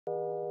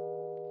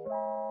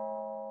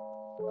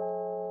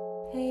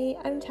Hey,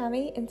 I'm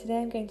Tammy and today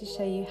I'm going to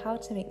show you how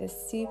to make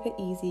this super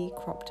easy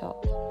crop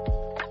top.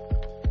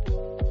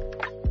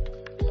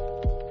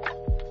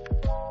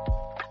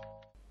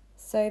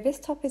 So this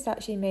top is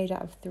actually made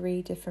out of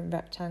 3 different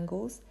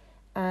rectangles,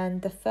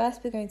 and the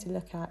first we're going to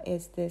look at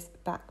is this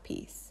back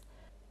piece.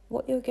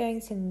 What you're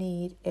going to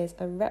need is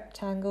a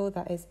rectangle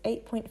that is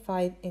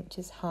 8.5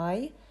 inches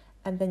high,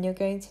 and then you're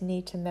going to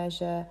need to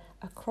measure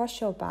across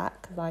your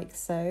back like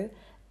so,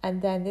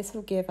 and then this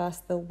will give us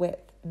the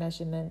width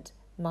measurement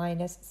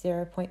minus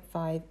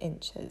 0.5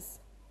 inches.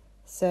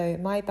 So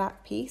my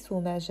back piece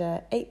will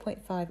measure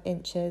 8.5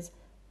 inches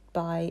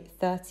by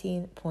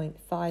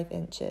 13.5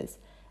 inches,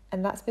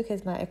 and that's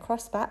because my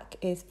across back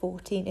is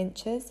 14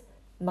 inches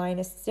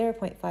minus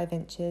 0.5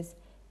 inches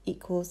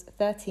equals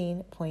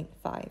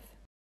 13.5.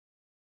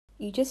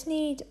 You just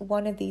need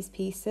one of these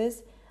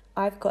pieces.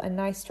 I've got a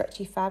nice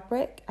stretchy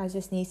fabric as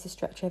this needs to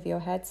stretch over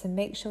your head, so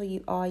make sure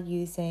you are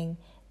using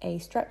a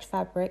stretch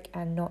fabric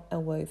and not a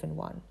woven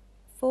one.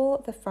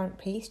 For the front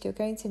piece, you're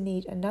going to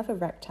need another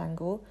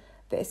rectangle,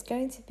 but it's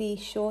going to be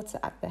shorter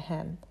at the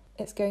hem.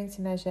 It's going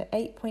to measure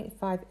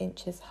 8.5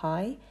 inches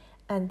high,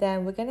 and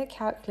then we're going to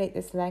calculate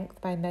this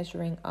length by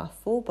measuring our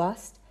full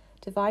bust,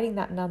 dividing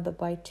that number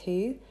by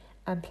 2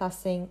 and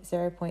plussing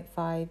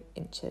 0.5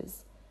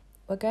 inches.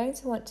 We're going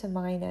to want to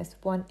minus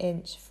 1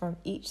 inch from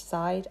each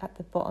side at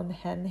the bottom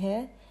hem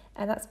here,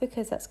 and that's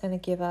because that's going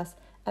to give us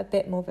a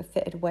bit more of a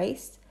fitted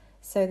waist,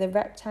 so the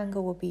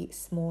rectangle will be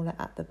smaller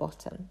at the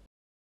bottom.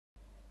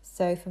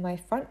 So for my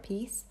front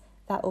piece,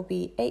 that will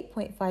be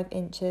 8.5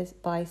 inches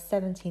by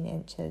 17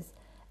 inches,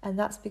 and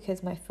that's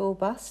because my full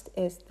bust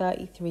is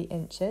 33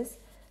 inches,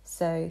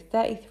 so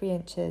 33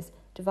 inches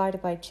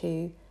divided by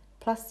 2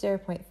 plus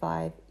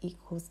 0.5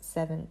 equals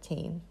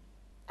 17.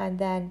 And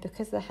then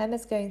because the hem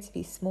is going to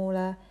be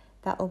smaller,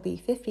 that will be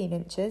 15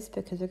 inches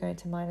because we're going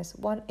to minus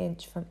 1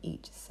 inch from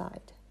each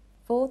side.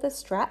 For the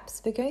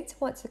straps, we're going to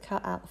want to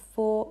cut out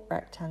 4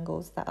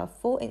 rectangles that are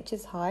 4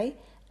 inches high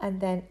and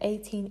then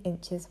 18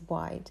 inches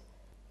wide.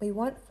 We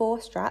want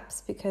 4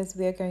 straps because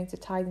we are going to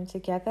tie them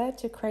together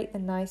to create the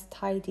nice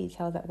tie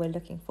detail that we're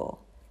looking for.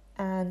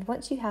 And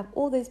once you have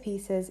all those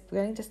pieces,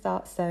 we're going to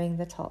start sewing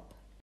the top.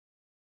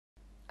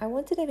 I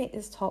wanted to make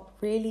this top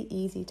really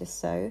easy to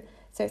sew,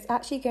 so it's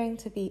actually going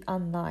to be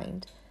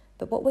unlined.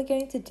 But what we're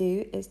going to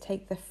do is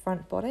take the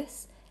front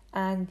bodice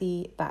and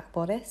the back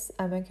bodice,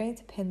 and we're going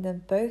to pin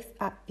them both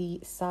at the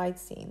side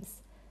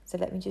seams. So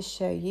let me just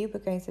show you. We're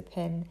going to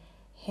pin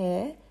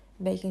here,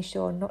 making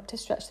sure not to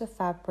stretch the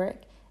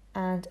fabric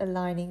and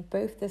aligning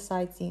both the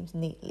side seams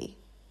neatly.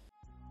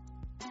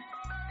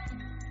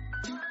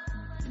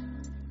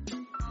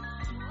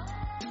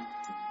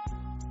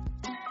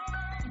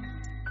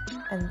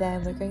 And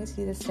then we're going to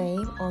do the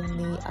same on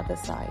the other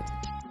side.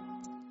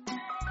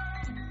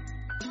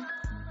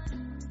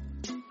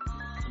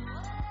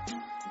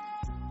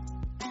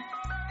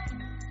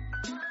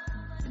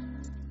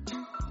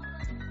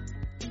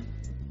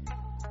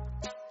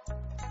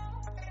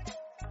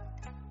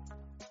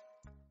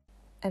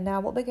 And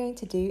now what we're going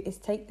to do is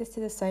take this to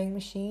the sewing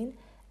machine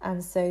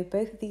and sew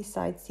both of these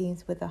side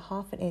seams with a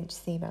 1/2 inch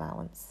seam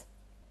allowance.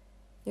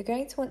 You're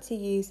going to want to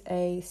use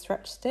a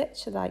stretch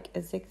stitch, like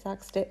a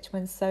zigzag stitch,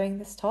 when sewing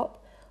this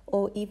top,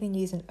 or even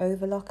use an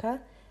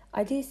overlocker.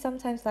 I do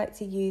sometimes like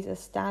to use a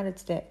standard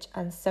stitch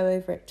and sew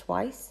over it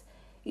twice.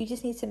 You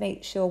just need to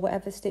make sure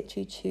whatever stitch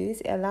you choose,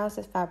 it allows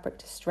the fabric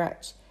to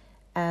stretch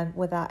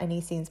without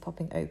any seams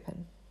popping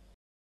open.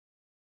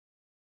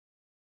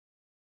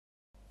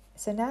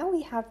 So now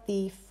we have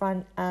the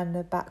front and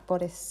the back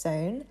bodice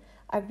sewn.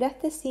 I've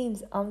left the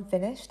seams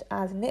unfinished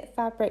as knit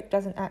fabric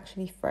doesn't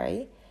actually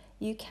fray.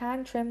 You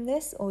can trim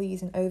this or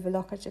use an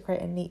overlocker to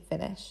create a neat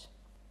finish.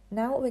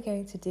 Now what we're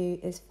going to do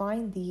is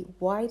find the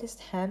widest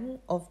hem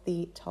of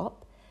the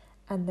top,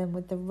 and then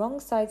with the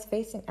wrong sides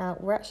facing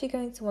out, we're actually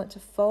going to want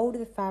to fold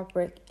the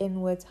fabric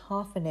inwards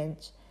 1/2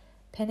 inch,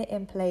 pin it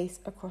in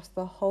place across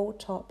the whole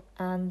top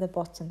and the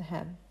bottom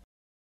hem.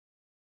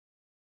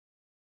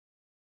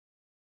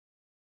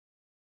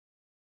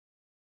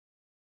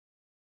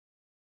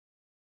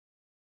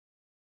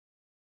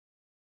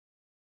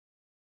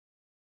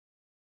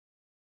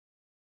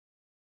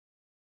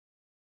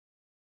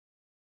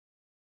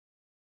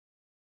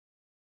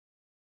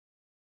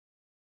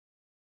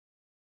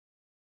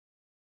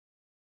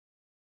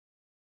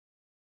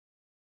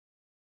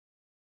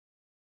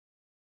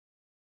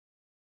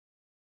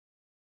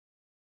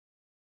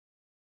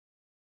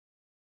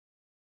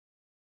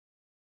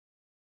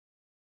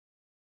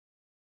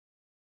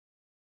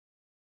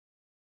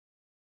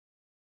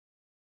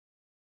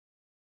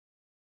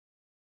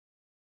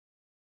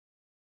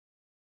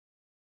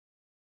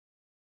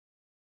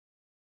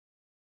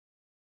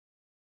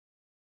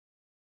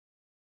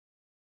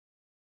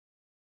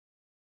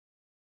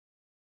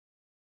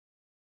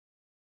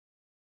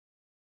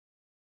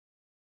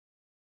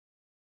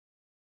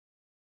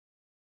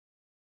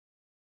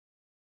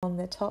 On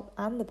the top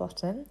and the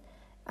bottom,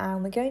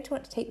 and we're going to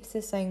want to take this to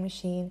the sewing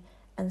machine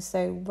and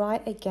sew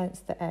right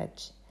against the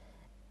edge.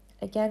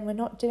 Again, we're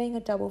not doing a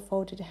double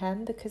folded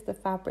hem because the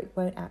fabric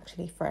won't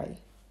actually fray.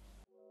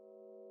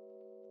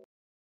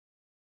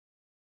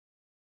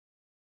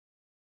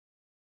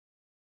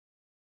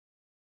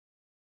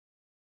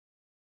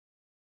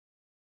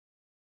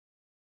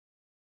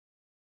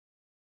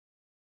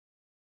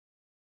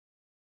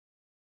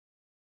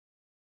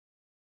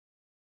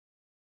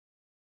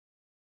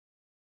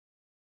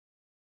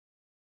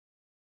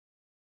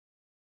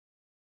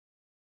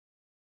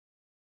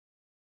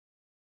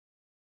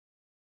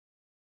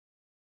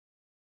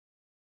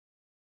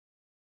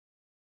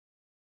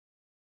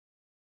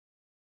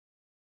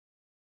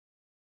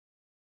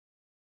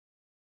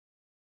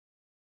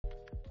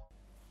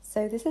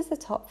 So this is the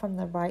top from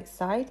the right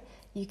side.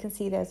 You can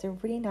see there's a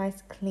really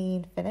nice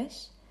clean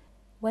finish.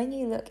 When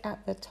you look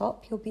at the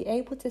top, you'll be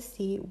able to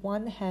see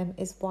one hem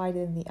is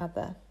wider than the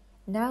other.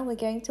 Now we're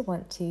going to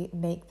want to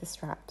make the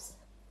straps.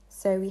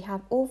 So we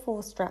have all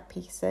 4 strap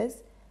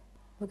pieces.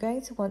 We're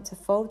going to want to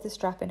fold the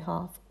strap in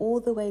half all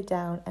the way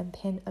down and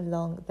pin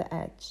along the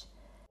edge.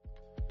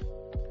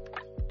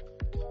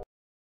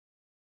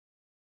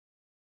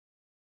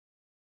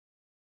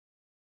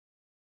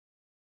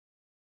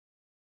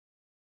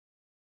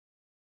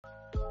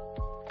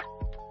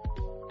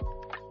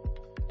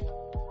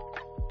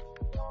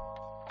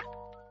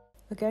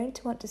 We're going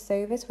to want to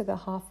sew this with a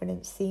 1/2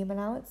 inch seam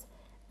allowance,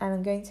 and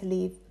I'm going to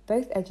leave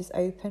both edges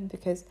open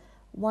because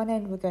one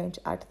end we're going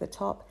to add to the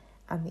top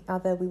and the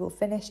other we will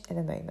finish in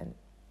a moment.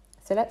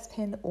 So let's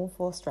pin all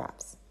 4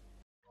 straps.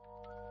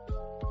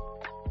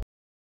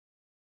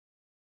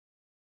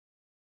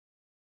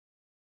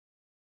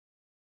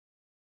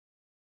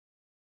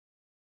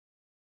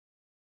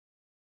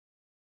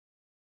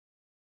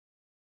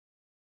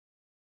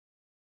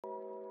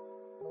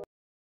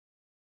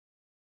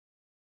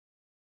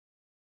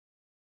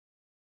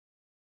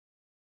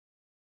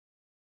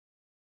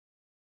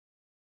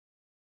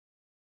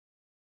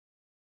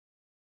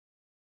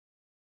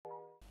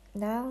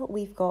 Now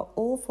we've got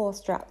all 4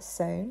 straps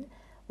sewn,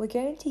 we're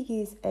going to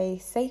use a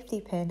safety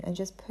pin and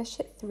just push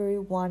it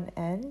through one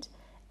end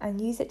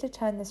and use it to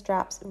turn the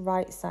straps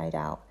right side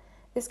out.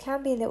 This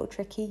can be a little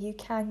tricky. You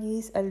can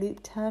use a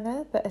loop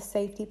turner, but a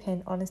safety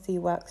pin honestly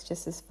works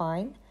just as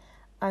fine.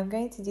 I'm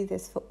going to do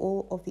this for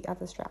all of the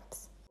other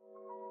straps.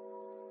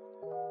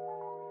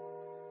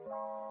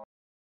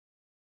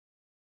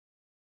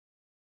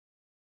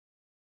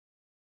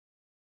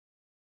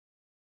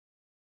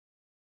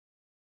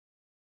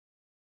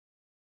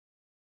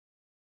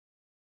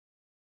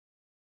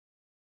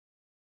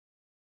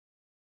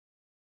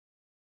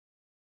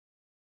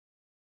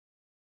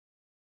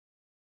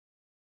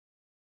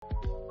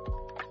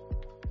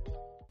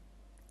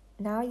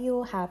 Now you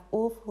will have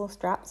all 4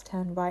 straps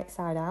turned right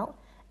side out,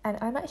 and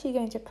I'm actually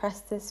going to press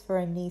this for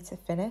a knee to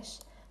finish,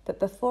 but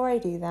before I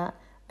do that,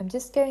 I'm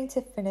just going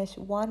to finish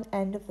one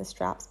end of the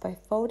straps by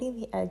folding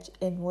the edge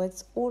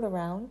inwards all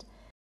around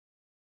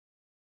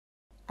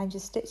and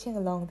just stitching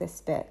along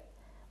this bit.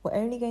 We're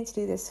only going to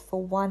do this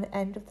for one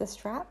end of the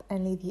strap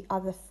and leave the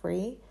other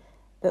free,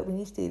 but we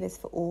need to do this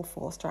for all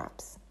 4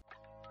 straps.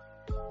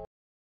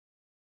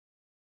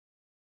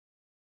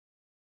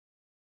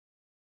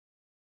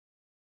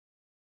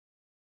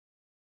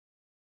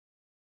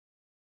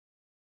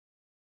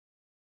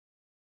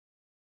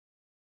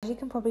 As you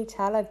can probably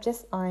tell, I've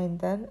just ironed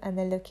them and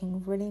they're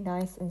looking really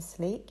nice and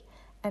sleek.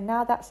 And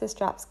now that's the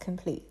straps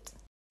complete.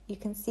 You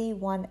can see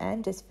one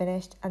end is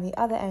finished and the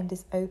other end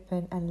is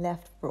open and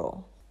left raw.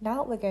 Now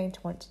what we're going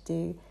to want to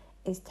do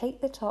is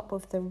take the top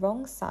with the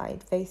wrong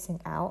side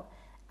facing out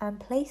and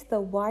place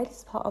the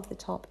widest part of the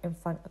top in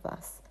front of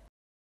us.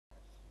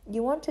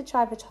 You want to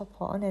try the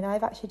top on, and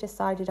I've actually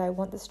decided I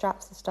want the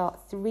straps to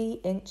start 3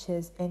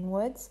 inches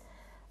inwards.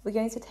 We're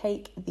going to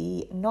take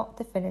not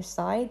the finished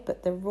side,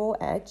 but the raw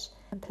edge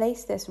and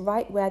place this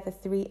right where the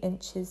 3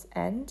 inches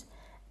end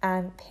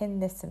and pin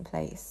this in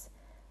place.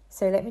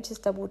 So let me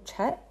just double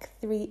check,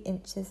 3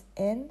 inches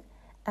in,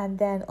 and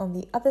then on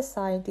the other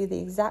side do the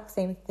exact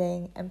same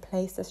thing and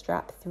place the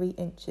strap 3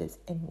 inches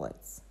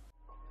inwards.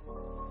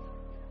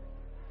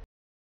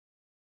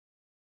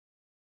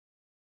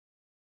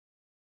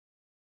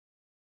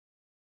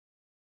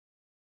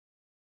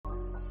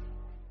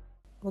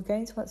 We're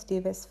going to want to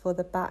do this for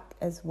the back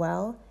as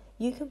well.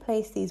 You can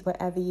place these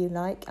wherever you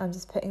like. I'm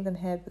just putting them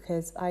here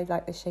because I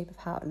like the shape of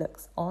how it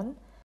looks on.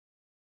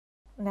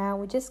 Now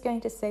we're just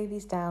going to sew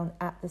these down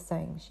at the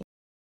sewing machine.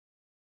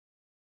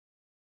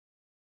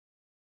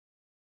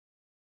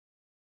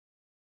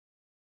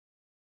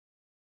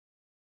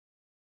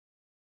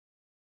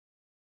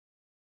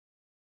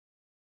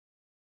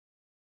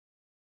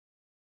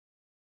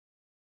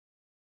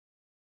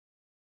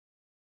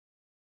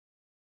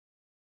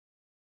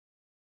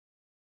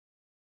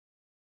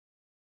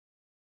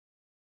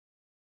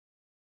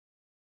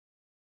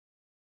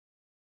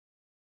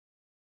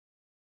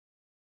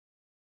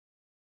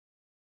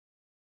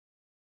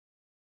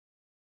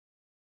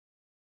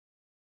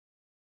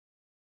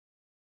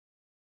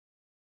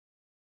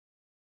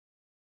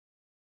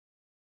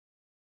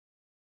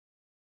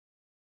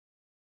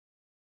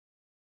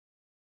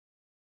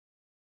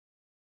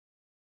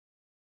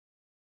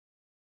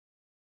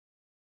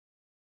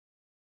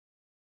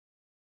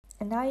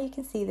 And now you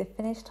can see the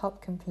finished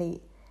top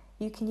complete.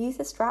 You can use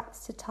the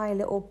straps to tie a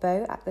little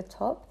bow at the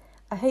top.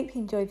 I hope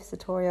you enjoyed this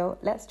tutorial.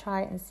 Let's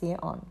try it and see it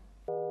on.